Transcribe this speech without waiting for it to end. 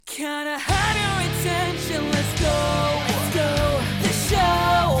Can I have your attention? Let's go. Let's go. The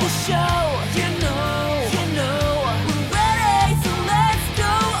show. The show. You know. We're ready, so let's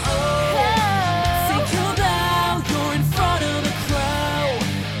go. Oh. Think about you're in front of the crowd.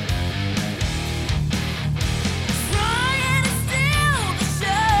 Trying to steal the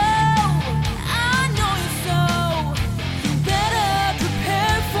show. I know you so. You better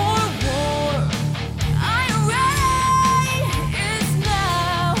prepare for war. Are you ready? It's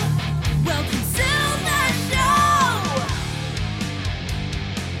now. Welcome to the show.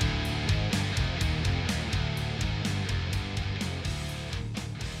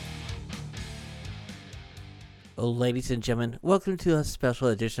 Ladies and gentlemen, welcome to a special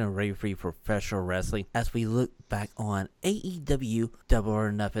edition of Radio Free Professional Wrestling as we look back on AEW Double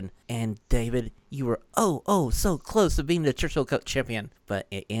or Nothing. And David, you were so close to being the Churchill Cup champion, but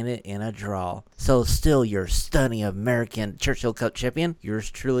it ended in a draw. So still your stunning American Churchill Cup champion, yours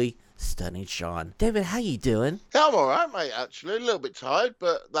truly, Stunning Shawn. David, how you doing? Yeah, I'm all right, mate, actually. A little bit tired,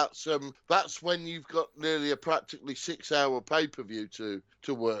 but that's when you've got nearly a practically 6-hour pay-per-view to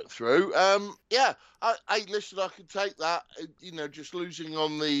work through. Listen, I can take that. Just losing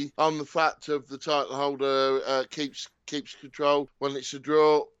on the fact of the title holder keeps control when it's a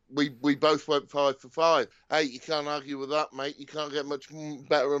draw. We both went 5 for 5. Hey, you can't argue with that, mate. You can't get much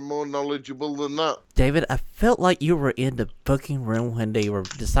better and more knowledgeable than that. David, I felt like you were in the booking room when they were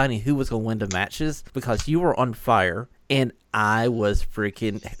deciding who was going to win the matches because you were on fire and I was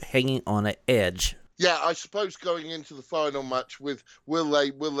freaking hanging on an edge. Yeah, I suppose going into the final match with will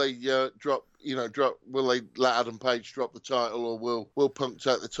they drop will they let Adam Page drop the title or will Punk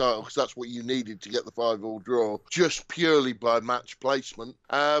take the title because that's what you needed to get the 5-5 draw just purely by match placement.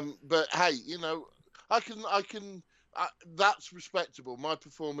 But hey, I can. That's respectable. My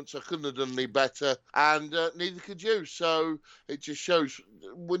performance, I couldn't have done any better, and neither could you. So it just shows,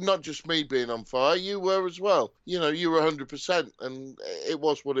 not just me being on fire, you were as well. You were 100%, and it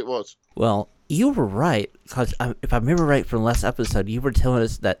was what it was. Well, you were right, because if I remember right from last episode, you were telling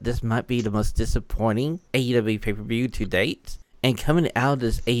us that this might be the most disappointing AEW pay-per-view to date. And coming out of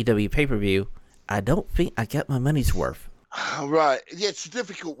this AEW pay-per-view, I don't think I got my money's worth. Right. Yeah, it's a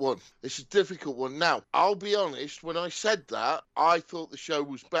difficult one. Now, I'll be honest, when I said that, I thought the show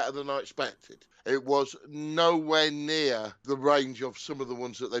was better than I expected. It was nowhere near the range of some of the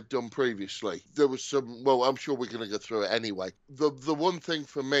ones that they've done previously. There was some, well, I'm sure we're going to go through it anyway. The one thing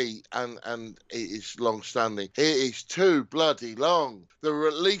for me, and it is long-standing, it is too bloody long. There were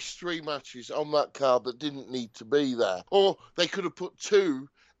at least 3 matches on that card that didn't need to be there. Or they could have put 2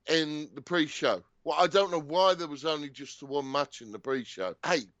 in the pre-show. Well, I don't know why there was only just the 1 match in the pre-show.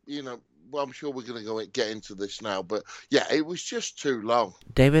 Hey, well, I'm sure we're going to get into this now, but yeah, it was just too long.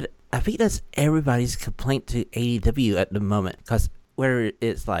 David, I think that's everybody's complaint to AEW at the moment, because whether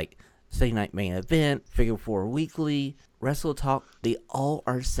it's like Saturday Night Main Event, Figure 4 Weekly, Wrestle Talk, they all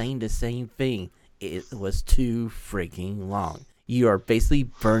are saying the same thing. It was too freaking long. You are basically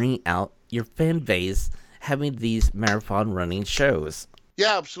burning out your fan base having these marathon running shows.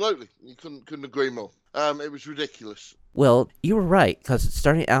 Yeah, absolutely. You couldn't agree more. It was ridiculous. Well, you were right, because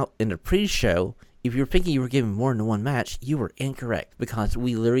starting out in the pre-show, if you were thinking you were giving more than 1 match, you were incorrect, because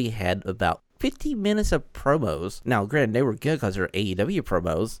we literally had about 50 minutes of promos. Now, granted, they were good because they're AEW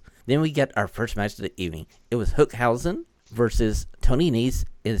promos. Then we get our first match of the evening. It was Hookhausen versus Tony Nese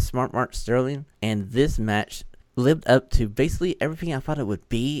and Smart Mark Sterling, and this match lived up to basically everything I thought it would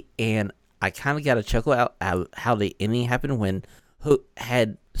be, and I kind of got a chuckle out how the ending happened when Hook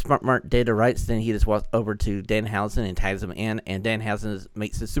had Smart Mark dead to rights, then he just walked over to Danhausen and tags him in, and Danhausen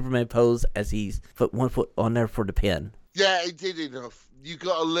makes the Superman pose as he's put 1 foot on there for the pin. Yeah, it did enough. You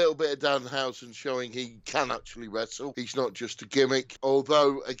got a little bit of Danhausen showing he can actually wrestle. He's not just a gimmick.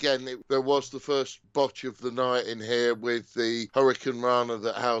 Although, again, there was the first botch of the night in here with the Hurricane Rana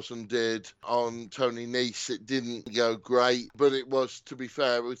that Hausen did on Tony Nese. It didn't go great, but it was, to be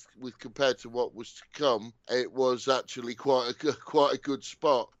fair, with compared to what was to come, it was actually quite a good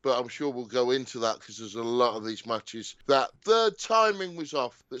spot. But I'm sure we'll go into that because there's a lot of these matches that the timing was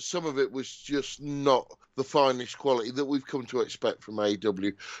off, that some of it was just not the finest quality that we've come to expect from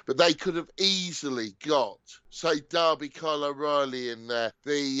AEW. But they could have easily got, say, Darby Kyle O'Reilly in there.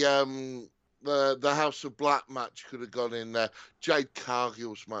 The House of Black match could have gone in there. Jade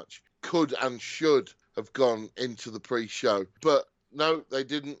Cargill's match could and should have gone into the pre-show. But No, they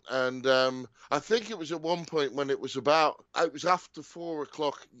didn't. And I think it was at one point when it was after 4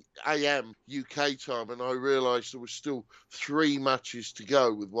 o'clock a.m. UK time, and I realised there was still 3 matches to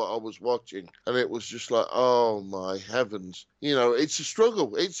go with what I was watching, and it was just like, oh my heavens! It's a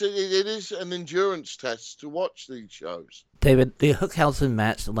struggle. It is an endurance test to watch these shows. David, the Hookhausen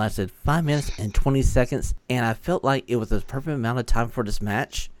match lasted 5 minutes and 20 seconds, and I felt like it was the perfect amount of time for this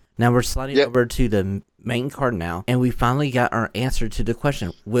match. Now we're sliding over to the main card now, and we finally got our answer to the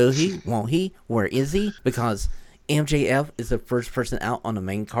question: will he? Won't he? Where is he? Because MJF is the first person out on the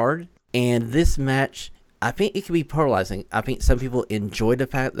main card, and this match, I think it can be polarizing. I think some people enjoy the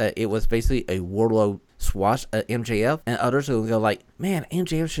fact that it was basically a Wardlow swash at MJF, and others will go like, man,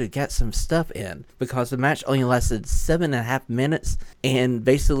 MJF should have got some stuff in, because the match only lasted 7.5 minutes, and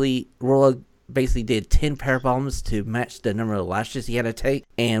basically Wardlow did 10 power bombs to match the number of lashes he had to take,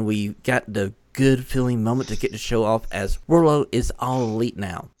 and we got the good feeling moment to get the show off as Wardlow is all elite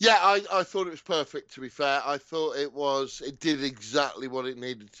now. Yeah, I thought it was perfect, to be fair. I thought it did exactly what it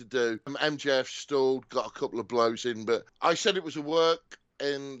needed to do. MJF stalled, got a couple of blows in, but I said it was a work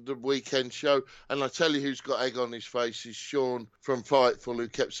in the weekend show, and I tell you who's got egg on his face is Shawn from Fightful, who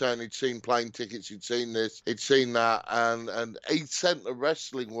kept saying he'd seen plane tickets, he'd seen this, he'd seen that, and he sent the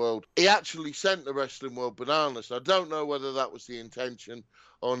wrestling world. He actually sent the wrestling world bananas. I don't know whether that was the intention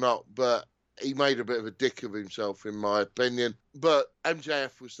or not, but he made a bit of a dick of himself, in my opinion. But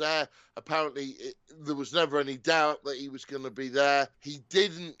MJF was there. Apparently, there was never any doubt that he was going to be there. He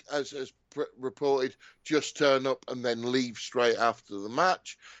didn't, as reported, just turn up and then leave straight after the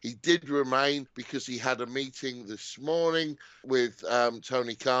match. He did remain because he had a meeting this morning with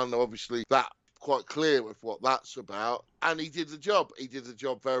Tony Khan. Now, obviously, that's quite clear with what that's about. And he did the job. He did the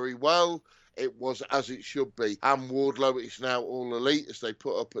job very well. It was as it should be. And Wardlow is now all elite, as they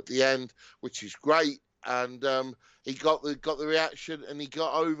put up at the end, which is great. And he got the reaction, and he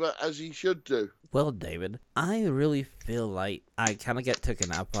got over as he should do. Well, David, I really feel like I kind of got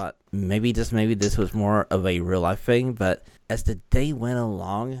taken out, but maybe this was more of a real life thing. But as the day went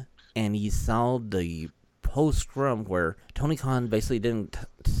along, and you saw the post-scrum where Tony Khan basically didn't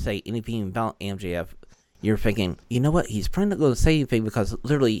say anything about MJF, you're thinking, you know what, he's probably not going to say anything because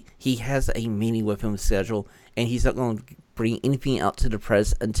literally he has a meeting with him scheduled, and he's not going to bring anything out to the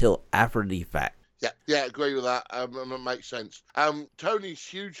press until after the fact. Yeah, agree with that. That makes sense. Tony's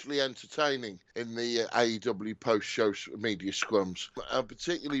hugely entertaining in the AEW post-show media scrums,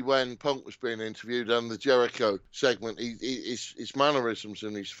 particularly when Punk was being interviewed and the Jericho segment. His mannerisms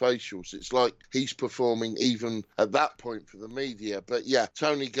and his facials, it's like he's performing even at that point for the media. But yeah,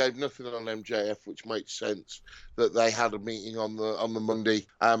 Tony gave nothing on MJF, which makes sense that they had a meeting on the Monday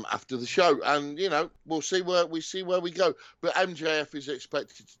after the show, and we'll see where we go. But MJF is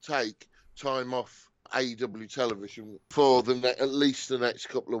expected to take time off AEW television for at least the next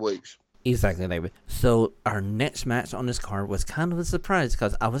couple of weeks. Exactly, David. So our next match on this card was kind of a surprise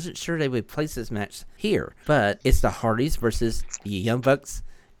because I wasn't sure they would place this match here. But it's the Hardys versus the Young Bucks,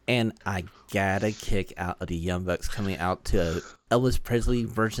 and I got a kick out of the Young Bucks coming out to a Elvis Presley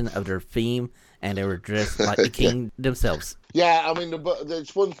version of their theme, and they were dressed like the king themselves. Yeah, I mean,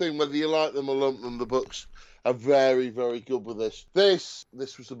 it's one thing whether you like them or lump them, the Bucks are very, very good with this. This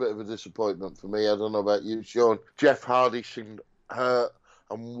was a bit of a disappointment for me. I don't know about you, Sean. Jeff Hardy seemed hurt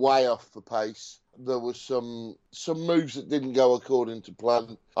and way off the pace. There was some moves that didn't go according to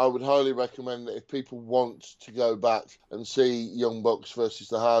plan. I would highly recommend that if people want to go back and see Young Bucks versus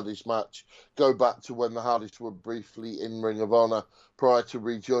the Hardys match, go back to when the Hardys were briefly in Ring of Honor prior to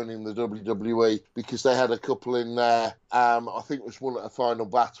rejoining the WWE, because they had a couple in there. I think it was one at a Final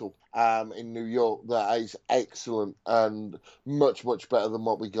Battle in New York that is excellent and much, much better than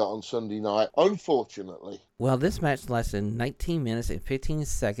what we got on Sunday night, unfortunately. Well, this match lasted 19 minutes and 15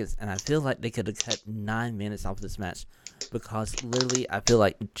 seconds, and I feel like they could have cut 9 minutes off this match because literally I feel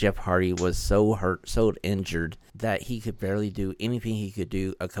like Jeff Hardy was so hurt, so injured that he could barely do anything he could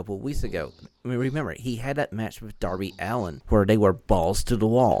do a couple of weeks ago. I mean, remember, he had that match with Darby Allin where they were balls to the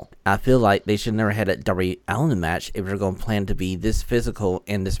wall. I feel like they should never had that Darby Allin match if they're going to plan to be this physical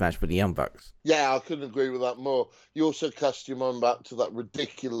in this match with the Young Bucks. Yeah, I couldn't agree with that more. You also cast your mind back to that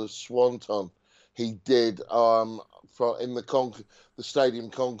ridiculous swanton he did in the stadium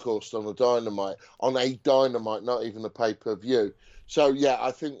concourse on a Dynamite, not even a pay-per-view. So yeah,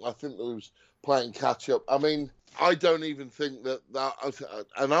 I think there was playing catch up. I mean, I don't even think that,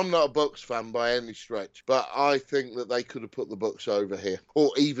 and I'm not a Bucks fan by any stretch, but I think that they could have put the Bucks over here,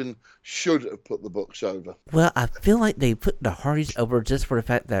 or even should have put the Bucks over. Well, I feel like they put the Hardys over just for the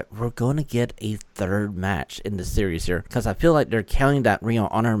fact that we're going to get a third match in the series here, because I feel like they're counting that Ring of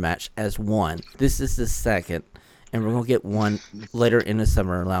Honor match as one. This is the second, and we're going to get one later in the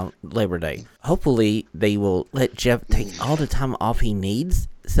summer around Labor Day. Hopefully, they will let Jeff take all the time off he needs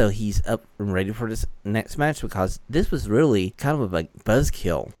so he's up and ready for this next match, because this was really kind of a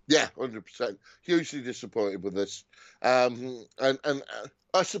buzzkill. Yeah, 100%. Hugely disappointed with this. And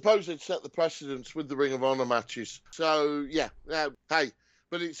I suppose it set the precedence with the Ring of Honor matches. So, yeah, hey,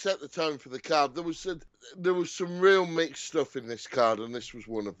 but it set the tone for the card. There was some real mixed stuff in this card, and this was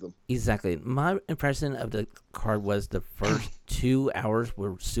one of them. Exactly. My impression of the card was the first 2 hours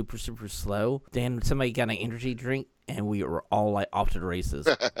were super, super slow. Then somebody got an energy drink, and we were all like off to the races.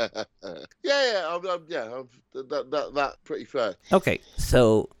 That's pretty fair. Okay,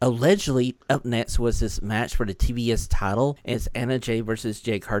 so allegedly up next was this match for the TBS title. It's Anna Jay versus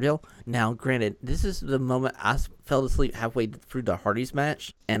Jade Cargill. Now, granted, this is the moment I fell asleep halfway through the Hardys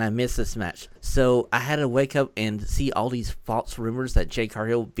match, and I missed this match. So I had to wake up and see all these false rumors that Jade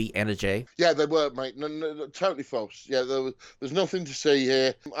Cargill beat Anna Jay. Yeah, they were, mate. No, totally false. Yeah, there's nothing to see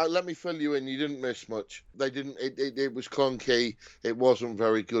here. Let me fill you in. You didn't miss much. They didn't. It was clunky. It wasn't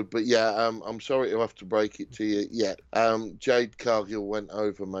very good. But yeah, I'm sorry to have to break it to you. Yeah, Jade Cargill went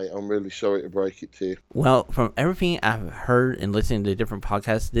over, mate. I'm really sorry to break it to you. Well, from everything I've heard and listening to different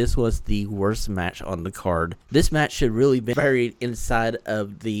podcasts, this was the worst match on the card. This match should really be buried inside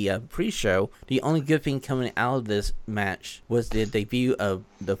of the pre-show. The only good thing coming out of this match was the debut of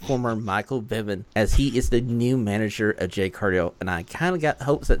the former Michael Bevan, as he is the new manager of Jade Cargill, and I kind of got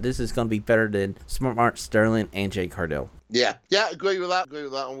hopes that this is going to be better than Smart Mark Sterling and Jade Cargill. Yeah, agree with that.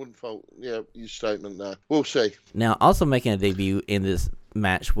 I wouldn't fault your statement there. We'll see. Now, also making a debut in this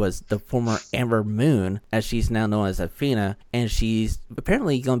match was the former Amber Moon, as she's now known as Athena, and she's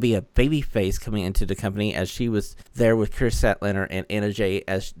apparently going to be a babyface coming into the company, as she was there with Chris Statlander and Anna Jay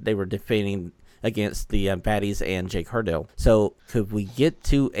as they were defending against the baddies and Jade Cargill. So could we get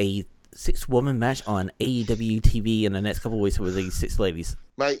to a 6-woman match on AEW TV in the next couple of weeks with these 6 ladies?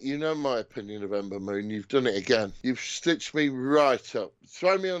 Mate, you know my opinion of Ember Moon. You've done it again. You've stitched me right up.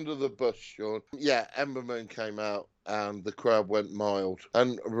 Throw me under the bus, Sean. Yeah, Ember Moon came out and the crowd went mild,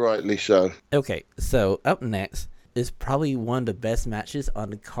 and rightly so. Okay, so up next is probably one of the best matches on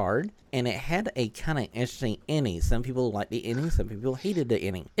the card, and it had a kind of interesting ending. Some people liked the ending, some people hated the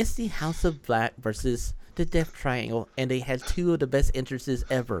ending. It's the House of Black versus the Death Triangle, and they had 2 of the best entrances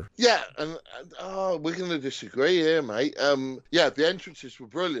ever. Yeah, and we're going to disagree here, mate. Yeah, the entrances were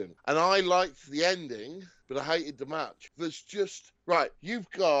brilliant, and I liked the ending, but I hated the match. There's just, right, you've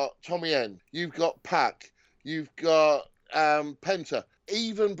got Tommy End, you've got Pac, you've got Penta,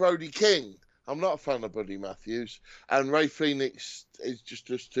 even Brody King. I'm not a fan of Buddy Matthews, and Ray Phoenix is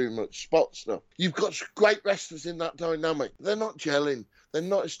just too much spot stuff. You've got great wrestlers in that dynamic. They're not gelling. They're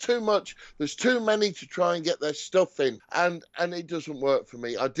not. It's too much. There's too many to try and get their stuff in, and it doesn't work for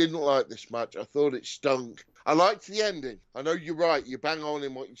me. I didn't like this match. I thought it stunk. I liked the ending. I know you're right. You bang on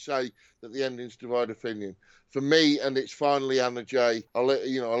in what you say, that the endings divide opinion. For me, and it's finally Anna Jay. I'll let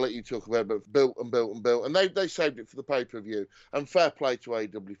you talk about it, but built, and they saved it for the pay-per-view. And fair play to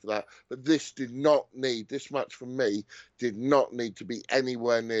AEW for that. But this match for me did not need to be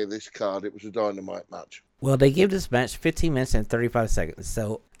anywhere near this card. It was a dynamite match. Well, they gave this match 15 minutes and 35 seconds,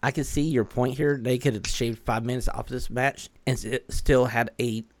 so I can see your point here. They could have shaved 5 minutes off this match and it still had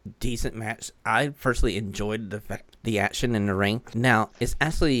a decent match. I personally enjoyed the action in the ring. Now, it's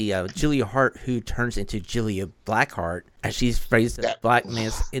actually Julia Hart who turns into Julia Blackheart as she's phrased as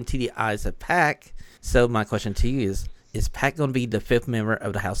blackness into the eyes of Pac. So my question to you is Pac going to be the 5th member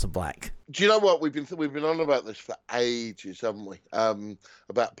of the House of Black? Do you know what, we've been on about this for ages, haven't we?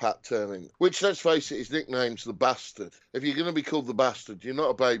 About Pat turning, which, let's face it, his nickname's the Bastard. If you're going to be called the Bastard, you're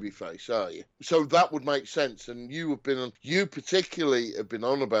not a babyface, are you? So that would make sense. And you particularly have been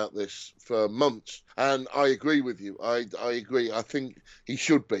on about this for months, and I agree with you. I agree. I think he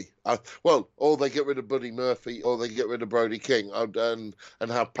should be. Or they get rid of Buddy Murphy, or they get rid of Brody King, and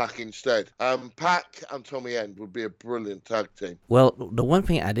have Pac instead. Pac and Tommy End would be a brilliant tag team. Well, the one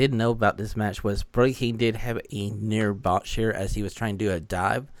thing I didn't know about this match was Brody King did have a near botch here as he was trying to do a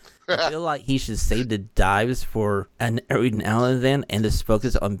dive. I feel like he should save the dives for every now and then and just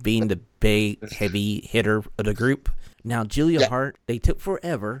focus on being the big, heavy hitter of the group. Now, Julia Hart, they took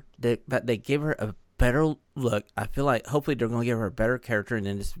forever, but they gave her a better look. I feel like hopefully they're going to give her a better character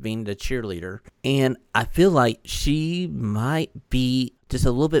than just being the cheerleader. And I feel like she might be just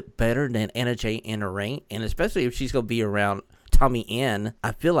a little bit better than Anna Jay in the ring. And especially if she's going to be around Tommy N,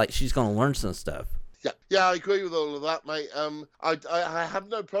 I feel like she's going to learn some stuff. Yeah, I agree with all of that, mate. I have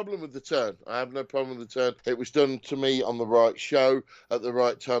no problem with the turn. I have no problem with the turn. It was done to me on the right show at the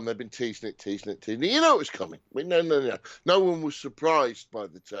right time. They've been teasing it. You know it was coming. No one was surprised by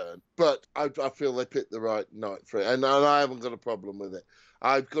the turn, but I feel they picked the right night for it, and I haven't got a problem with it.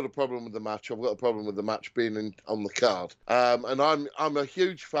 I've got a problem with the match. I've got a problem with the match being on the card. And I'm a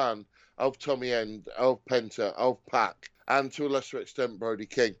huge fan of Tommy End, of Penta, of Pac, and to a lesser extent Brody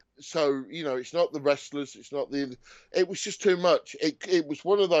King. So, it's not the wrestlers, it was just too much. It was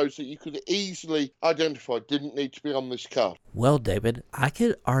one of those that you could easily identify didn't need to be on this card. Well, David, I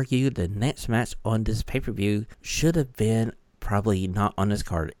could argue the next match on this pay-per-view should have been probably not on this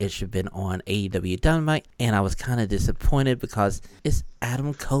card. It should have been on AEW Dynamite, and I was kind of disappointed because it's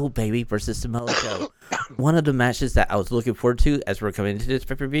Adam Cole, baby, versus Samoa Joe. One of the matches that I was looking forward to as we're coming into this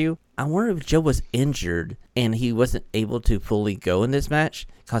pay-per-view. I wonder if Joe was injured and he wasn't able to fully go in this match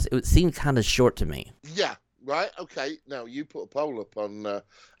because it seemed kind of short to me. Yeah. Right, okay. Now, you put a poll up on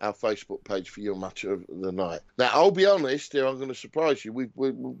our Facebook page for your match of the night. Now, I'll be honest here, I'm going to surprise you.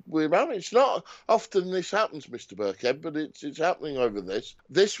 We're having, it's not often this happens, Mr. Burkhead, but it's happening over this.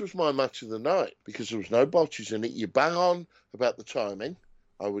 This was my match of the night because there was no botches in it. You bang on about the timing.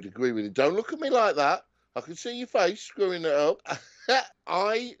 I would agree with you. Don't look at me like that. I can see your face screwing it up.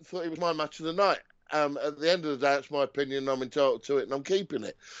 I thought it was my match of the night. At the end of the day, it's my opinion. I'm entitled to it, and I'm keeping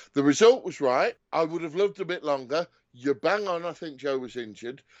it. The result was right. I would have loved a bit longer. You bang on, I think Joe was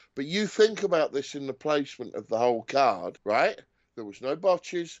injured. But you think about this in the placement of the whole card, right? There was no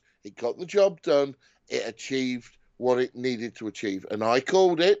botches. It got the job done. It achieved what it needed to achieve. And I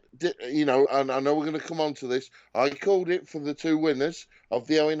called it, and I know we're going to come on to this, I called it for the two winners of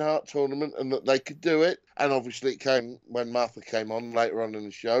the Owen Hart tournament and that they could do it. And obviously it came when Martha came on later on in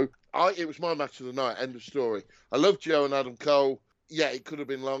the show. It was my match of the night, end of story. I love Joe and Adam Cole. Yeah, it could have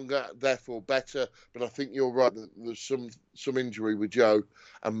been longer, therefore better, but I think you're right that there's some injury with Joe,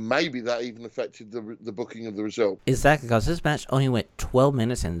 and maybe that even affected the booking of the result. Exactly, because this match only went 12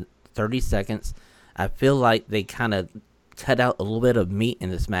 minutes and 30 seconds. I feel like they kind of cut out a little bit of meat in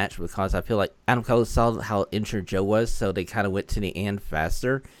this match because I feel like Adam Cole saw how injured Joe was, so they kind of went to the end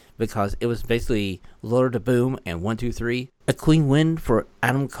faster because it was basically lower to boom and 1, 2, 3. A clean win for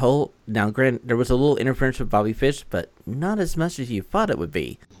Adam Cole. Now, granted, there was a little interference with Bobby Fish, but not as much as you thought it would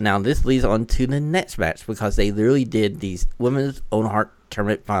be. Now, this leads on to the next match because they literally did these Women's Own Heart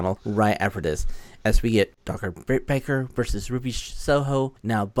Tournament final right after this. As we get Dr. Britt Baker versus Ruby Soho.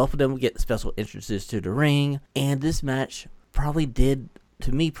 Now, both of them get special entrances to the ring. And this match probably did,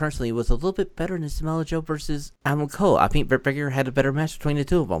 to me personally, was a little bit better than Samoa Joe versus Adam Cole. I think Britt Baker had a better match between the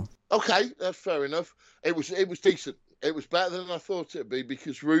two of them. Okay, that's fair enough. It was decent. It was better than I thought it'd be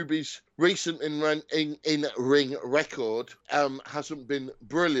because Ruby's recent in-ring record hasn't been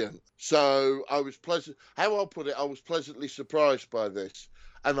brilliant. So I was how I'll put it, I was pleasantly surprised by this.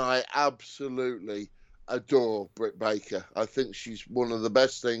 And I absolutely adore Britt Baker. I think she's one of the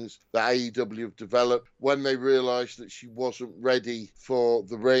best things that AEW have developed. When they realised that she wasn't ready for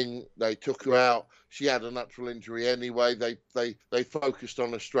the ring, they took her out. She had a natural injury anyway. They focused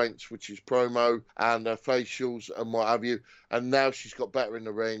on her strengths, which is promo and her facials and what have you. And now she's got better in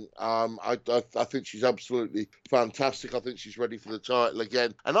the ring. I think she's absolutely fantastic. I think she's ready for the title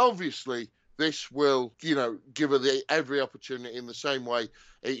again. And obviously, this will, give her every opportunity in the same way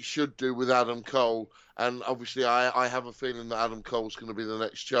it should do with Adam Cole. And obviously, I have a feeling that Adam Cole's going to be the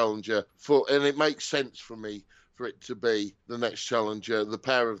next challenger. And it makes sense for me for it to be the next challenger, the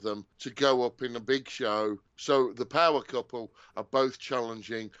pair of them, to go up in a big show. So the power couple are both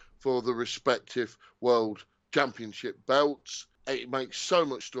challenging for the respective world championship belts. It makes so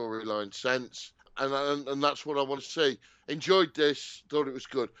much storyline sense. And that's what I want to see. Enjoyed this, thought it was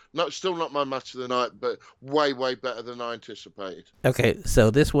good. Still not my match of the night, but way, way better than I anticipated. Okay,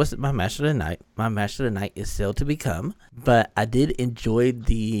 so this wasn't my match of the night. My match of the night is still to become, but I did enjoy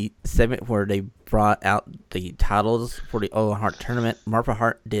the segment where they brought out the titles for the Owen Hart tournament. Martha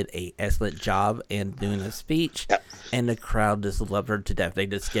Hart did an excellent job in doing a speech, and the crowd just loved her to death. They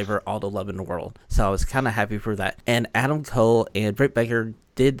just gave her all the love in the world. So I was kind of happy for that. And Adam Cole and Britt Baker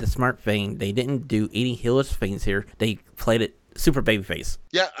did the smart thing. They didn't do any heelish things here. They played it super babyface.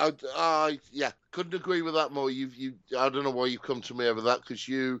 Yeah, I couldn't agree with that more. I don't know why you've come to me over that because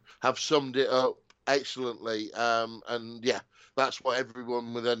you have summed it up excellently. And yeah, that's what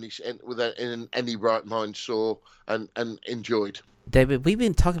everyone with any right mind saw and enjoyed. David, we've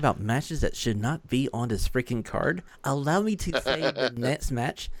been talking about matches that should not be on this freaking card. Allow me to say the next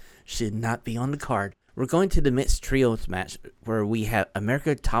match should not be on the card. We're going to the mixed trios match where we have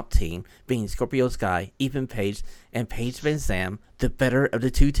America Top Team being Scorpio Sky, Ethan Page, and Paige Van Zam, the better of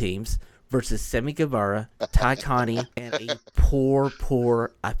the two teams, versus Sammy Guevara, Ty Conti, and a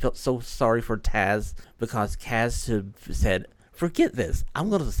poor, I felt so sorry for Taz because Kaz said, forget this. I'm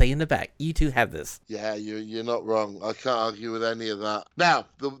going to stay in the back. You two have this. Yeah, you're not wrong. I can't argue with any of that. Now,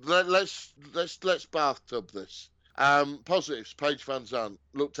 let's bathtub this. Positives. Paige Van Zandt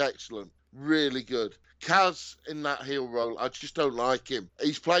looked excellent. Really good. Kaz in that heel role, I just don't like him.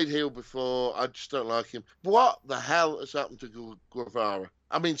 He's played heel before. I just don't like him. What the hell has happened to Guevara?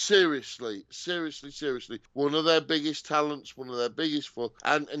 I mean, seriously. One of their biggest talents, one of their biggest for,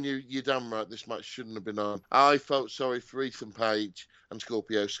 and you're damn right, this match shouldn't have been on. I felt sorry for Ethan Page and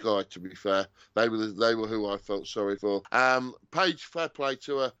Scorpio Sky, to be fair. They were who I felt sorry for. Page, fair play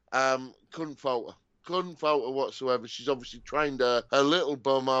to her. Couldn't fault her. Couldn't fault her whatsoever. She's obviously trained her little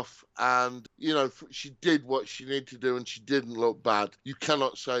bum off, and she did what she needed to do, and she didn't look bad. You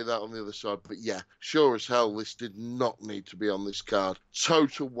cannot say that on the other side, but yeah, sure as hell this did not need to be on this card.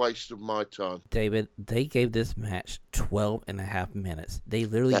 Total waste of my time. David, they gave this match 12 and a half minutes. They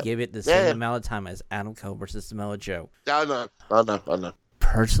literally gave it the same amount of time as Adam Cole versus Samoa Joe. I know.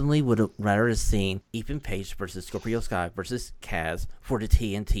 Personally, would have rather seen Ethan Page versus Scorpio Sky versus Kaz for the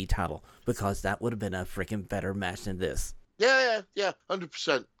TNT title, because that would have been a freaking better match than this. Yeah,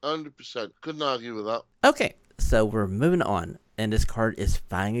 100%. Couldn't argue with that. Okay, so we're moving on, and this card is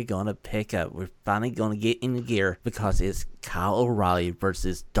finally going to pick up. We're finally going to get in gear because it's Kyle O'Reilly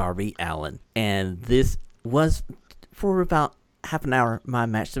versus Darby Allin, and this was, for about half an hour, my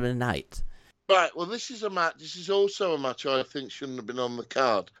match of the night. Right, well, this is a match. This is also a match I think shouldn't have been on the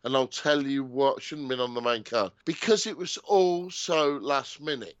card. And I'll tell you what shouldn't have been on the main card. Because it was all so last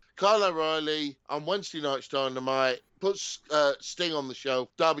minute. Kyle O'Reilly on Wednesday night's Dynamite puts Sting on the show.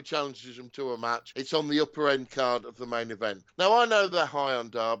 Darby challenges him to a match. It's on the upper end card of the main event. Now, I know they're high on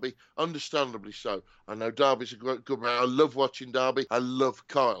Darby, understandably so. I know Darby's a good man. I love watching Darby. I love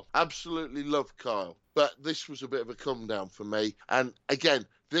Kyle. Absolutely love Kyle. But this was a bit of a come down for me. And again,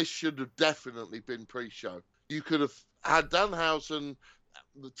 this should have definitely been pre-show. You could have had Danhausen,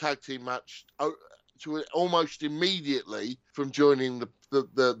 the tag team match, to almost immediately from joining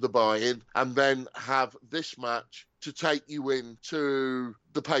the buy-in, and then have this match to take you into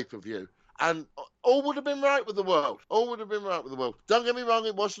the pay-per-view. And all would have been right with the world. Don't get me wrong,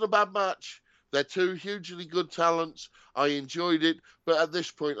 it wasn't a bad match. They're two hugely good talents. I enjoyed it. But at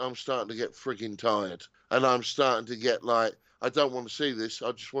this point, I'm starting to get frigging tired. And I'm starting to get like, I don't want to see this.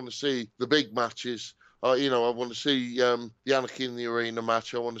 I just want to see the big matches. I want to see the Anarchy in the Arena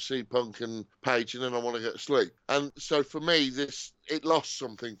match. I want to see Punk and Page, and then I want to get to sleep. And so for me, it lost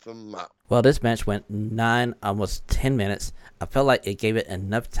something from that. Well, this match went 9, almost 10 minutes. I felt like it gave it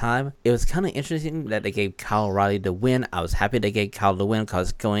enough time. It was kind of interesting that they gave Kyle O'Reilly the win. I was happy they gave Kyle the win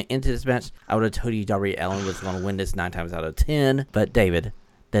because going into this match, I would have told you Darby Allin was going to win this 9 times out of 10. But David,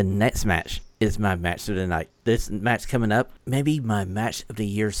 the next match is my match of the night. This match coming up, maybe my match of the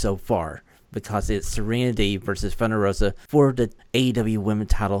year so far, because it's Serena Deeb versus Thunder Rosa for the AEW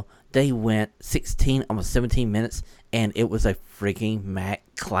Women's title. They went 16, almost 17 minutes, and it was a freaking Mac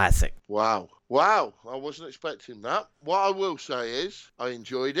classic. Wow. I wasn't expecting that. What I will say is I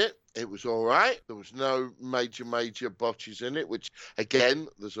enjoyed it. It was all right. There was no major botches in it, which, again,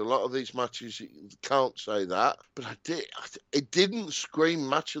 there's a lot of these matches you can't say that. But it didn't scream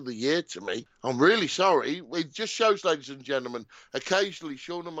match of the year to me. I'm really sorry. It just shows, ladies and gentlemen, occasionally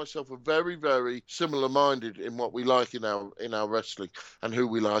Shawn and myself are very, very similar-minded in what we like in our wrestling and who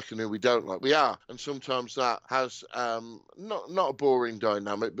we like and who we don't like. We are. And sometimes that has not a boring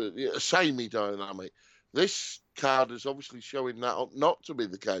dynamic, but a samey dynamic. This card is obviously showing that not to be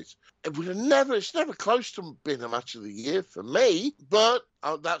the case. It's never close to being a match of the year for me, but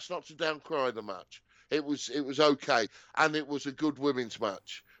that's not to down-cry the match. It was okay, and it was a good women's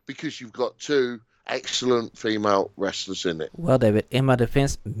match because you've got two excellent female wrestlers in it. Well, David, in my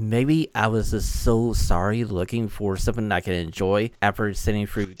defense, maybe I was just so sorry looking for something I could enjoy after sitting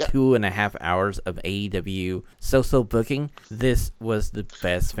through 2.5 hours of AEW so booking. This was the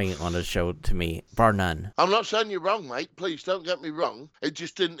best thing on the show to me, bar none. I'm not saying you're wrong, mate. Please don't get me wrong. It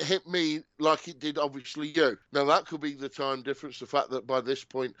just didn't hit me like it did obviously you. Now, that could be the time difference, the fact that by this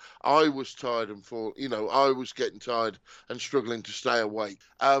point I was tired and I was getting tired and struggling to stay awake.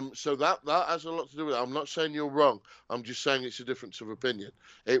 So that has a lot to do with it. I'm not saying you're wrong. I'm just saying it's a difference of opinion.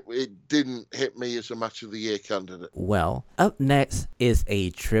 It didn't hit me as a match of the year candidate. Well, up next is a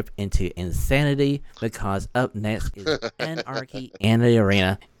trip into insanity, because up next is Anarchy in the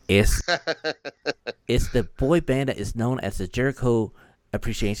Arena. It's the boy band that is known as the Jericho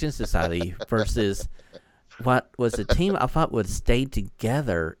Appreciation Society versus what was the team I thought would stay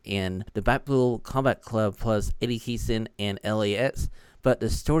together in the Blackpool Combat Club plus Eddie Keeson and LAX. But the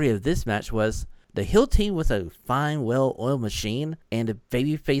story of this match was the heel team was a fine, well-oiled machine, and the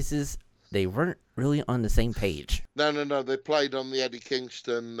baby faces, they weren't really on the same page. No. They played on the Eddie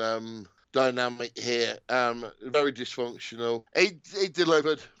Kingston dynamic here. Very dysfunctional. He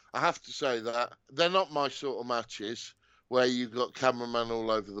delivered. I have to say that. They're not my sort of matches where you've got cameramen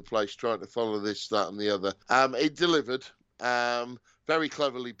all over the place trying to follow this, that, and the other. It delivered. Very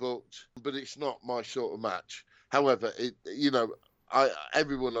cleverly booked, but it's not my sort of match. However,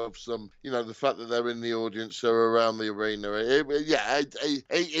 everyone loves them. The fact that they're in the audience, they're around the arena.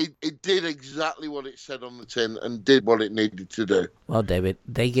 It did exactly what it said on the tin and did what it needed to do. Well, David,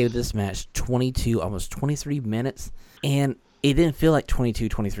 they gave this match 22, almost 23 minutes, and it didn't feel like 22,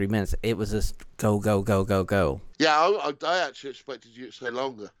 23 minutes. It was just go, go, go, go, go. Yeah, I actually expected you to say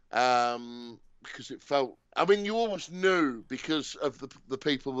longer. Because it felt... I mean, you always knew because of the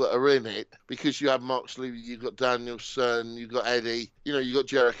people that are in it, because you had Moxley, you got Danielson, you got Eddie, you got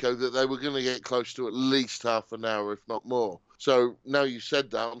Jericho, that they were going to get close to at least half an hour, if not more. So now you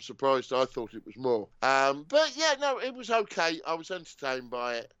said that, I'm surprised. I thought it was more. But yeah, no, it was okay. I was entertained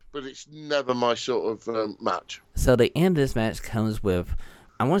by it, but it's never my sort of match. So the end of this match comes with...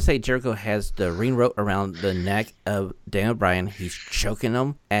 I want to say Jericho has the ring rope around the neck of Daniel Bryan. He's choking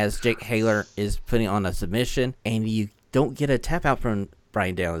him as Jake Hager is putting on a submission, and you don't get a tap out from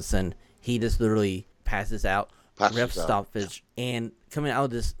Bryan Danielson. He just literally passes out, ref stoppage, and coming out of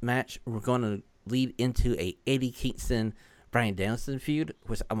this match, we're going to lead into a Eddie Kingston Bryan Danielson feud,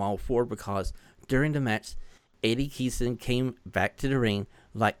 which I'm all for, because during the match, Eddie Kingston came back to the ring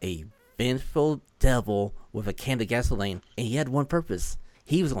like a vengeful devil with a can of gasoline, and he had one purpose.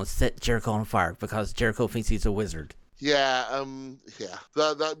 He was going to set Jericho on fire because Jericho thinks he's a wizard. Yeah, I don't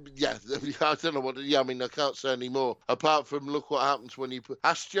know what. Yeah, I mean, I can't say any more apart from look what happens when you put.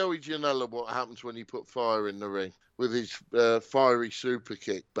 Ask Joey Janela what happens when you put fire in the ring with his fiery super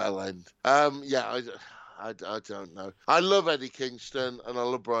kick bell end. I don't know. I love Eddie Kingston and I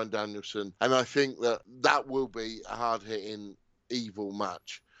love Bryan Danielson, and I think that will be a hard hitting evil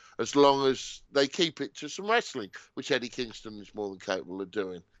match, as long as they keep it to some wrestling, which Eddie Kingston is more than capable of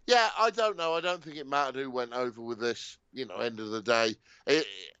doing. Yeah, I don't know. I don't think it mattered who went over with this, end of the day.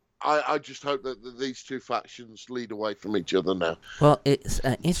 I just hope that these two factions lead away from each other now. Well, it's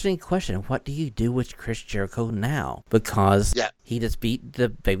an interesting question. What do you do with Chris Jericho now? Because he just beat the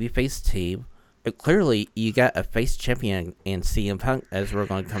babyface team. Clearly, you got a face champion in CM Punk, as we're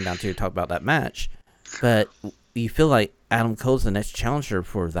going to come down to talk about that match. But you feel like Adam Cole's the next challenger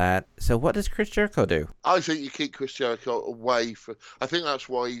for that. So what does Chris Jericho do? I think you keep Chris Jericho away from... I think that's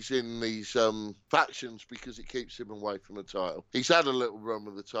why he's in these factions, because it keeps him away from the title. He's had a little run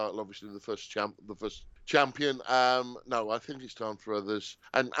with the title, obviously the first champion. No, I think it's time for others.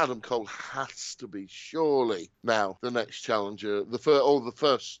 And Adam Cole has to be, surely, now the next challenger, the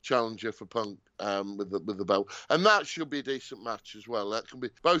first challenger for Punk with the belt. And that should be a decent match as well. That can be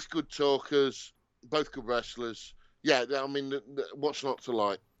both good talkers, both good wrestlers. Yeah, I mean, what's not to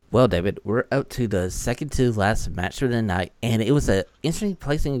like? Well, David, we're up to the second to last match of the night, and it was an interesting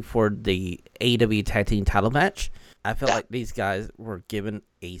placing for the AEW Tag Team title match. I felt like these guys were given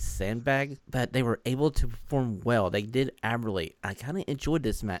a sandbag, but they were able to perform well. They did admirably. I kind of enjoyed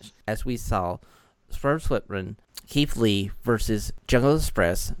this match, as we saw Swerve Strickland, Keith Lee versus Jungle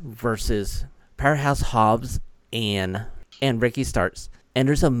Express versus Powerhouse Hobbs and Ricky Starks. And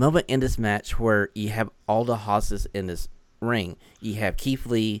there's a moment in this match where you have all the Hosses in this ring. You have Keith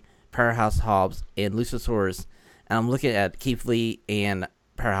Lee, Powerhouse Hobbs, and Luchasaurus. And I'm looking at Keith Lee and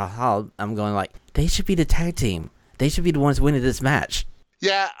Powerhouse Hobbs. I'm going like, they should be the tag team. They should be the ones winning this match.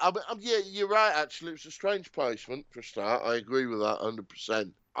 Yeah, you're right, actually. It was a strange placement for a start. I agree with that 100%.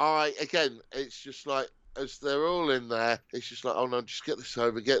 Again, it's just like, as they're all in there, it's just like, oh no, just get this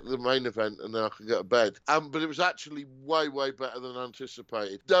over, get the main event, and then I can go to bed. But it was actually way, way better than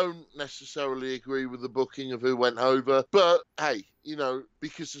anticipated. Don't necessarily agree with the booking of who went over, but hey,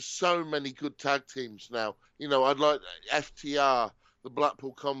 because there's so many good tag teams now, I'd like FTR, the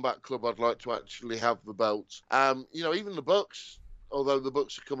Blackpool Combat Club, I'd like to actually have the belts. Even the Bucks, although the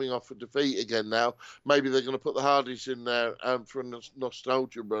Bucks are coming off a defeat again now, maybe they're going to put the Hardys in there for a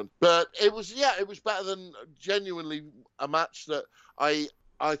nostalgia run. But it was better than genuinely a match that I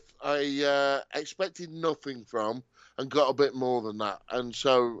expected nothing from and got a bit more than that. And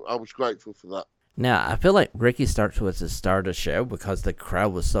so I was grateful for that. Now, I feel like Ricky Starks was the star of the show because the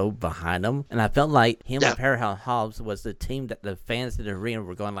crowd was so behind him. And I felt like him and Powerhouse Hobbs was the team that the fans in the arena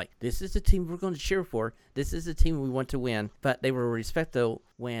were going like, this is the team we're going to cheer for. This is the team we want to win. But they were respectful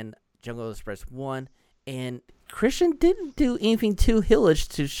when Jungle Express won. And Christian didn't do anything too heelish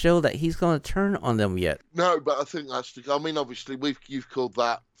to show that he's going to turn on them yet. No, but I think that's I mean, obviously, you've called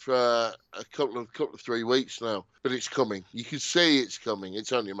that for a couple of 3 weeks now, but it's coming. You can see it's coming.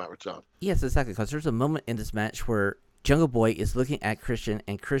 It's only a matter of time. Yes, exactly, because there's a moment in this match where Jungle Boy is looking at Christian,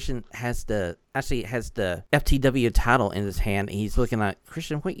 and Christian has the FTW title in his hand, and he's looking at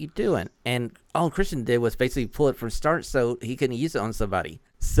Christian, what you doing? And all Christian did was basically pull it from start so he couldn't use it on somebody.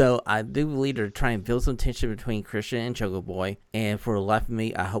 So I do believe they're trying to build some tension between Christian and Jungle Boy, and for the life of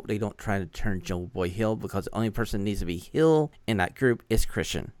me, I hope they don't try to turn Jungle Boy heel, because the only person that needs to be heel in that group is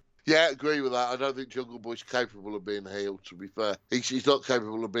Christian. Yeah, I agree with that. I don't think Jungle Boy's capable of being a heel, to be fair. He's not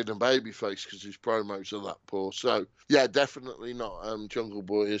capable of being a babyface because his promos are that poor. So, yeah, definitely not. Jungle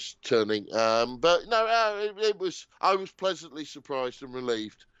Boy is turning. But, no, I was pleasantly surprised and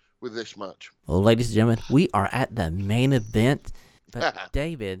relieved with this match. Well, ladies and gentlemen, we are at the main event. But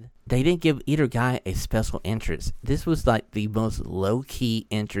David, they didn't give either guy a special entrance. This was like the most low-key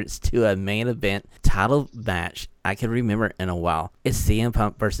entrance to a main event title match I can remember in a while. It's CM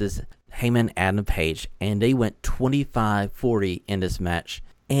Punk versus Heyman Adam Page, and they went 25-40 in this match.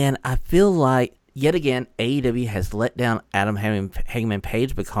 And I feel like, yet again, AEW has let down Adam Heyman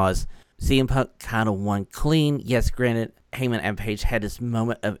Page because CM Punk kind of won clean. Yes, granted, Heyman and Page had this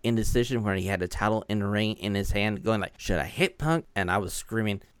moment of indecision where he had the title in the ring in his hand going like, should I hit Punk? And I was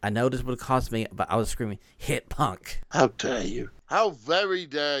screaming, I know this would have cost me, but I was screaming, hit Punk. How dare you? How very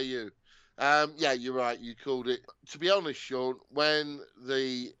dare you? Yeah, you're right. You called it. To be honest, Sean, when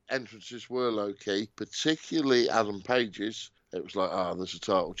the entrances were low-key, particularly Adam Page's, it was like, there's a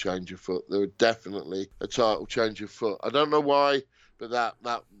title change afoot. There was definitely a title change afoot. I don't know why, but that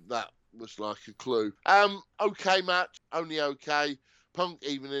was like a clue. Okay match, only okay. Punk,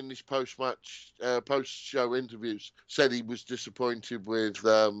 even in his post-show interviews, said he was disappointed with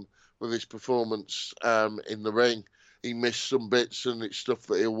his performance in the ring. He missed some bits, and it's stuff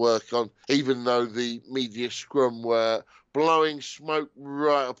that he'll work on, even though the media scrum were blowing smoke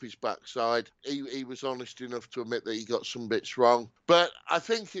right up his backside. He was honest enough to admit that he got some bits wrong. But I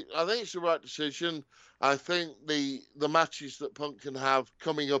think it's the right decision. I think the matches that Punk can have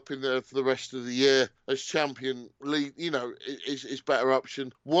coming up for the rest of the year as champion, is better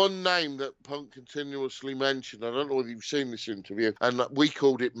option. One name that Punk continuously mentioned, I don't know whether you've seen this interview, and we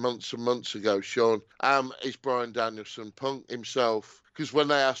called it months and months ago, Sean, is Bryan Danielson. Punk himself, because when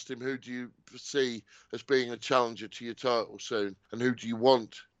they asked him, who do you see as being a challenger to your title soon, and who do you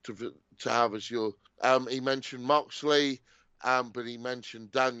want to have as your, he mentioned Moxley, but he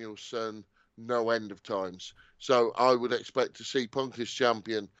mentioned Danielson no end of times. So I would expect to see Punk as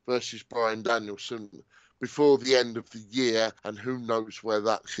champion versus Bryan Danielson before the end of the year, and who knows where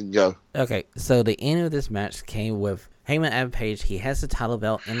that can go. Okay, so the end of this match came with Heyman Adam Page. He has the title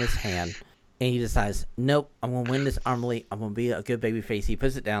belt in his hand, and he decides, nope, I'm going to win this Armley. I'm going to be a good babyface. He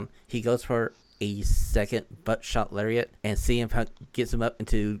puts it down. He goes for a second butt shot lariat, and CM Punk gets him up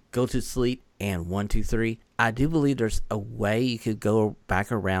into go to sleep, and 1, 2, 3. I do believe there's a way you could go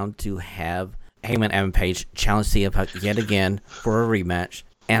back around to have Heyman Adam Page challenge CM Punk yet again for a rematch.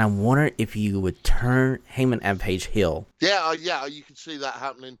 And I'm wondering if you would turn Heyman Adam Page heel. Yeah, you can see that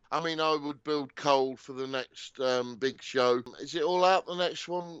happening. I mean, I would build Cole for the next big show. Is it All Out the next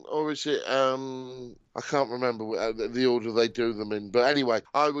one, or is it? I can't remember the order they do them in. But anyway,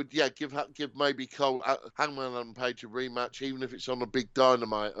 I would give maybe Cole Hangman and Page a rematch, even if it's on a big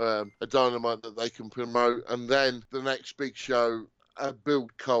Dynamite, a Dynamite that they can promote, and then the next big show.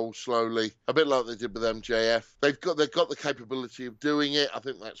 Build Cole slowly, a bit like they did with MJF. They've got the capability of doing it. I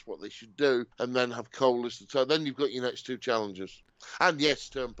think that's what they should do, and then have Cole as the turn. Then you've got your next two challengers, and yes,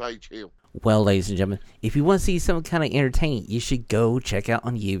 turn Page heel. Well, ladies and gentlemen, if you want to see something kind of entertaining, you should go check out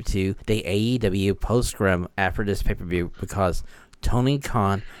on YouTube the AEW post-scrum after this pay-per-view, because Tony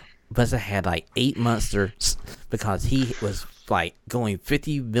Khan must have had like 8 monsters because he was like going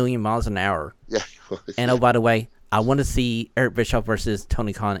 50 million miles an hour. Yeah. And oh, by the way, I want to see Eric Bischoff versus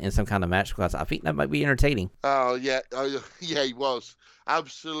Tony Khan in some kind of match, because I think that might be entertaining. Oh, yeah. He was.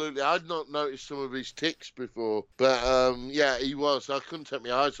 Absolutely. I'd not noticed some of his tics before, but yeah, he was. I couldn't take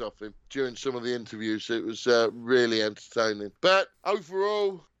my eyes off him during some of the interviews. It was really entertaining. But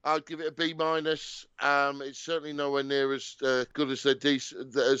overall, I'd give it a B-. It's certainly nowhere near as good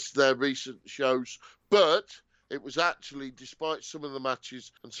as their recent shows, but it was actually, despite some of the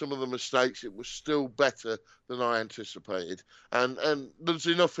matches and some of the mistakes, it was still better than I anticipated. And there's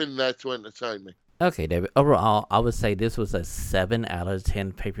enough in there to entertain me. Okay, David. Overall, I would say this was a 7 out of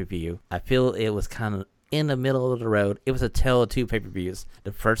 10 pay-per-view. I feel it was kind of in the middle of the road. It was a tale of two pay-per-views.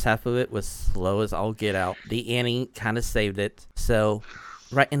 The first half of it was slow as all get out. The ending kind of saved it. So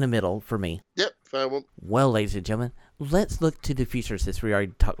right in the middle for me. Yep, fair one. Well, ladies and gentlemen, let's look to the future since we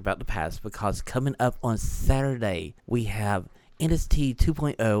already talked about the past, because coming up on Saturday, we have NXT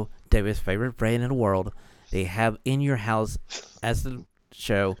 2.0, David's favorite brand in the world. They have In Your House as the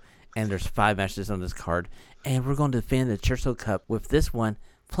show, and there's 5 matches on this card. And we're going to defend the Churchill Cup with this one.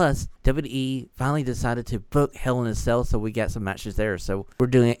 Plus, WWE finally decided to book Hell in a Cell, so we got some matches there. So we're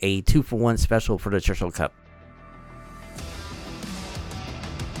doing a 2-for-1 special for the Churchill Cup.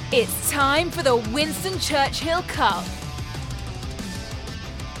 It's time for the Winston Churchill Cup.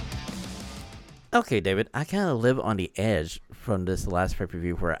 Okay, David, I kind of live on the edge from this last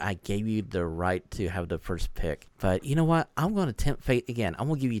pay-per-view where I gave you the right to have the first pick. But you know what? I'm going to tempt fate again. I'm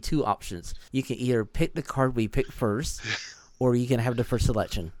going to give you 2 options. You can either pick the card we picked first, or you can have the first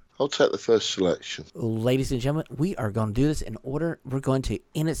selection. I'll take the first selection. Ladies and gentlemen, we are going to do this in order. We're going to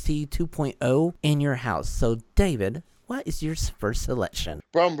NXT 2.0 In Your House. So, David, what is your first selection?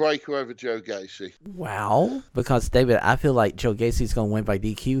 Braun Breaker over Joe Gacy. Wow. Because, David, I feel like Joe Gacy's going to win by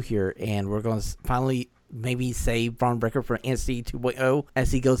DQ here, and we're going to finally maybe save Braun Breaker for NXT 2.0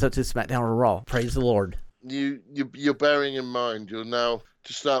 as he goes up to SmackDown or Raw. Praise the Lord. You're bearing in mind, you're now,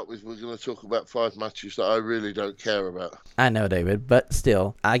 to start with, we're going to talk about 5 matches that I really don't care about. I know, David, but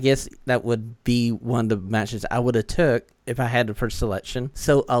still, I guess that would be one of the matches I would have took if I had the first selection.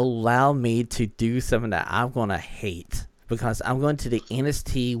 So allow me to do something that I'm going to hate, because I'm going to the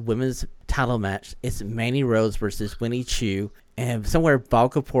NXT Women's title match. It's Mandy Rose versus Winnie Chu. And somewhere Baal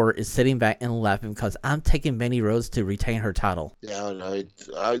Kapoor is sitting back and laughing because I'm taking Mandy Rose to retain her title. Yeah, I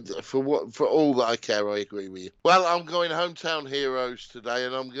know. For all that I care, I agree with you. Well, I'm going Hometown Heroes today,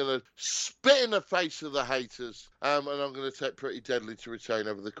 and I'm going to spit in the face of the haters. And I'm going to take Pretty Deadly to retain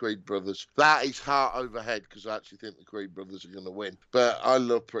over the Creed Brothers. That is heart over head, because I actually think the Creed Brothers are going to win. But I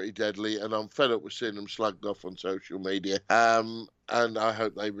love Pretty Deadly, and I'm fed up with seeing them slagged off on social media. And I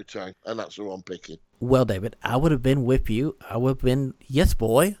hope they retain. And that's who I'm picking. Well, David, I would have been with you. I would have been, yes,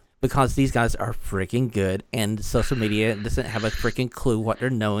 boy, because these guys are freaking good, and social media doesn't have a freaking clue what they're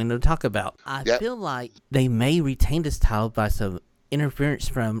knowing to talk about. I feel like they may retain this title by some interference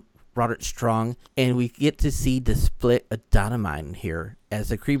from Roderick Strong, and we get to see the split of Dynamite here as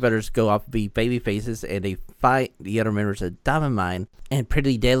the Creed Brothers go off to be baby faces and they fight the other members of Dynamite, and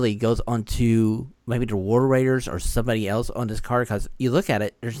Pretty Deadly goes on to maybe the War Raiders or somebody else on this card, because you look at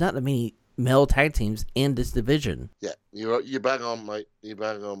it, there's not that many male tag teams in this division. Yeah, you're bang on, mate. You're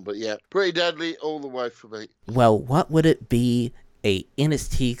bang on. But yeah, Pretty Deadly all the way for me. Well, what would it be a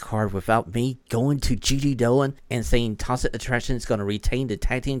NXT card without me going to Gigi Dolan and saying Toxic Attraction is going to retain the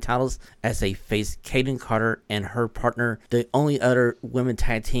tag team titles as they face Kaden Carter and her partner, the only other women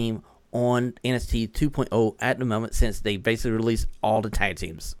tag team on NXT 2.0 at the moment, since they basically released all the tag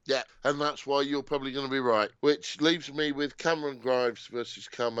teams. Yeah, and that's why you're probably going to be right. Which leaves me with Cameron Grimes versus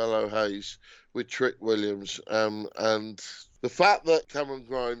Carmelo Hayes with Trick Williams. And the fact that Cameron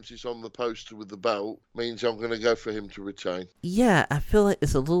Grimes is on the poster with the belt means I'm going to go for him to retain. Yeah, I feel like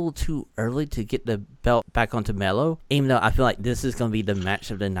it's a little too early to get the belt back onto Melo, even though I feel like this is going to be the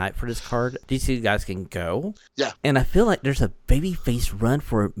match of the night for this card. These two guys can go. Yeah. And I feel like there's a babyface run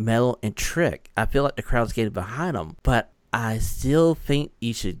for Melo and Trick. I feel like the crowd's getting behind them, but I still think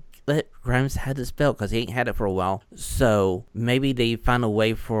you should let Grimes have this belt because he ain't had it for a while. So maybe they find a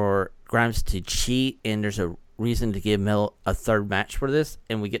way for Grimes to cheat, and there's a reason to give Mel a third match for this,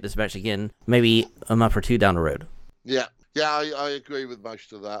 and we get this match again maybe a month or 2 down the road. Yeah, I agree with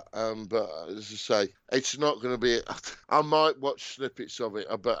most of that. But as I say, it's not going to be. I might watch snippets of it,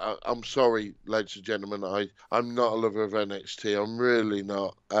 but I'm sorry, ladies and gentlemen. I'm not a lover of NXT. I'm really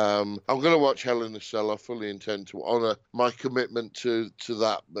not. I'm going to watch Hell in a Cell. I fully intend to honour my commitment to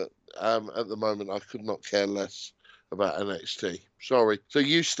that, but at the moment, I could not care less about NXT. Sorry. So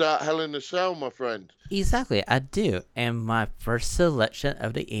you start Hell in a Cell, my friend. Exactly, I do. And my first selection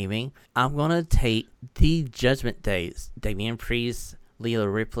of the evening, I'm going to take the Judgment Days. Damian Priest, Leila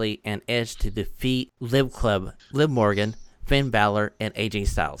Ripley, and Edge to defeat Liv Club, Liv Morgan, Finn Balor, and AJ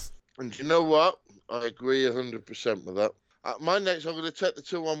Styles. And you know what? I agree 100% with that. My next, I'm going to take the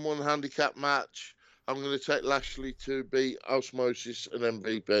 2-on-1 handicap match. I'm going to take Lashley to beat Osmosis and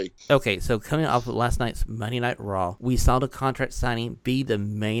MVP. Okay, so coming off of last night's Monday Night Raw, we saw the contract signing be the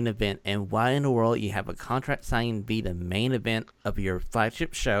main event. And why in the world you have a contract signing be the main event of your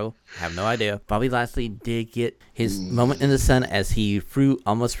flagship show? I have no idea. Bobby Lashley did get his moment in the sun as he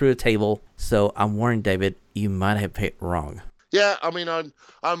almost threw a table. So I'm warning David, you might have picked wrong. Yeah, I mean,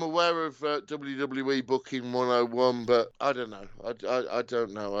 I'm aware of WWE Booking 101, but I don't know. I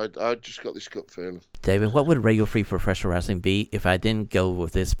don't know. I just got this gut feeling. David, what would Radio Free Professional Wrestling be if I didn't go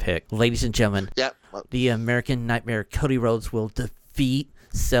with this pick? Ladies and gentlemen, yeah. The American Nightmare Cody Rhodes will defeat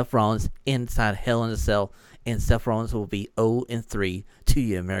Seth Rollins inside Hell in a Cell, and Seth Rollins will be 0-3 to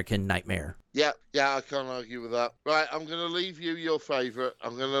the American Nightmare. Yeah, I can't argue with that. Right, I'm going to leave you your favourite.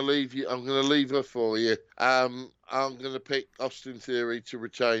 I'm going to leave her for you. I'm going to pick Austin Theory to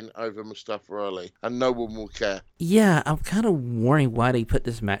retain over Mustafa Ali, and no one will care. Yeah, I'm kind of worrying why they put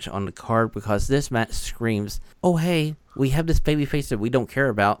this match on the card, because this match screams, oh hey, we have this babyface that we don't care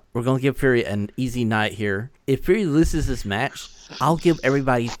about. We're going to give Fury an easy night here. If Fury loses this match, I'll give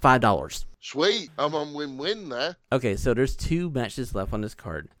everybody $5. Sweet, I'm on win-win there. Okay, so there's 2 matches left on this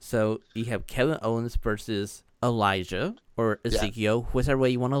card. So you have Kevin Owens versus Elijah or Ezekiel, whichever way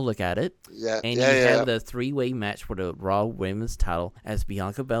you want to look at it. And you have the 3-way match for the Raw Women's title as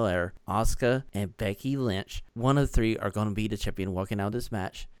Bianca Belair, Asuka, and Becky Lynch. One of the 3 are going to be the champion walking out of this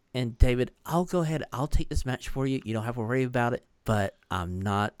match. And David, I'll go ahead. I'll take this match for you. You don't have to worry about it. But I'm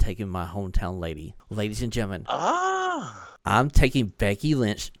not taking my hometown lady. Ladies and gentlemen. I'm taking Becky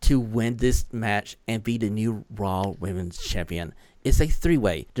Lynch to win this match and be the new Raw Women's Champion. It's a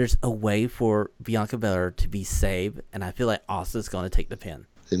 3-way. There's a way for Bianca Belair to be saved, and I feel like Asuka's going to take the pin.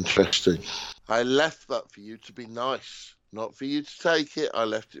 Interesting. I left that for you to be nice. Not for you to take it. I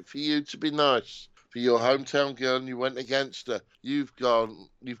left it for you to be nice. For your hometown girl, and you went against her. You've gone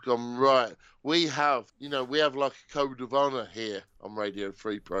right. We have like a code of honor here on Radio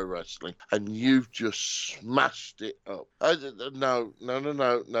Free Pro Wrestling, and you've just smashed it up. No.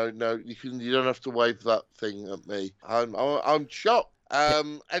 You don't have to wave that thing at me. I'm shocked.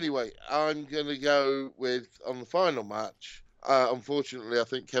 Anyway, I'm gonna go with on the final match. Unfortunately, I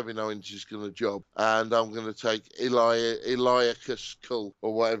think Kevin Owens is going to job, and I'm going to take Elias Kull,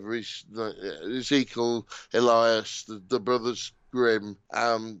 or whatever he's, Ezekiel, Elias, the brothers Grimm.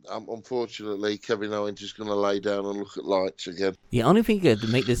 Unfortunately, Kevin Owens is going to lay down and look at lights again. The only thing good to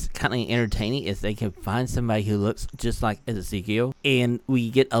make this kind of entertaining is they can find somebody who looks just like Ezekiel, and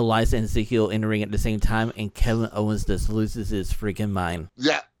we get Elias and Ezekiel in the ring at the same time, and Kevin Owens just loses his freaking mind.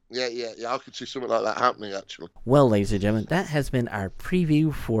 Yeah. I could see something like that happening, actually. Well, ladies and gentlemen, that has been our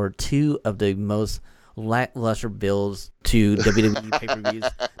preview for 2 of the most lackluster builds to WWE pay-per-views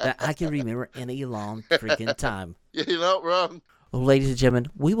that I can remember in a long freaking time. You're not wrong. Ladies and gentlemen,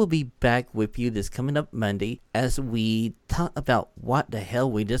 we will be back with you this coming up Monday as we talk about what the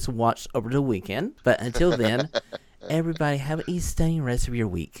hell we just watched over the weekend. But until then, everybody have a stunning rest of your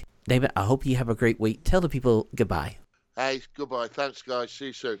week. David, I hope you have a great week. Tell the people goodbye. Hey, goodbye. Thanks, guys. See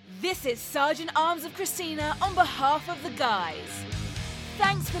you soon. This is Sergeant Arms of Christina on behalf of the guys.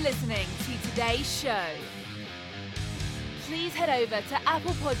 Thanks for listening to today's show. Please head over to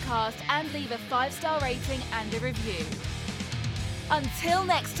Apple Podcast and leave a 5-star rating and a review. Until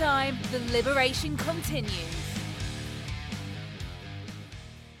next time, the liberation continues.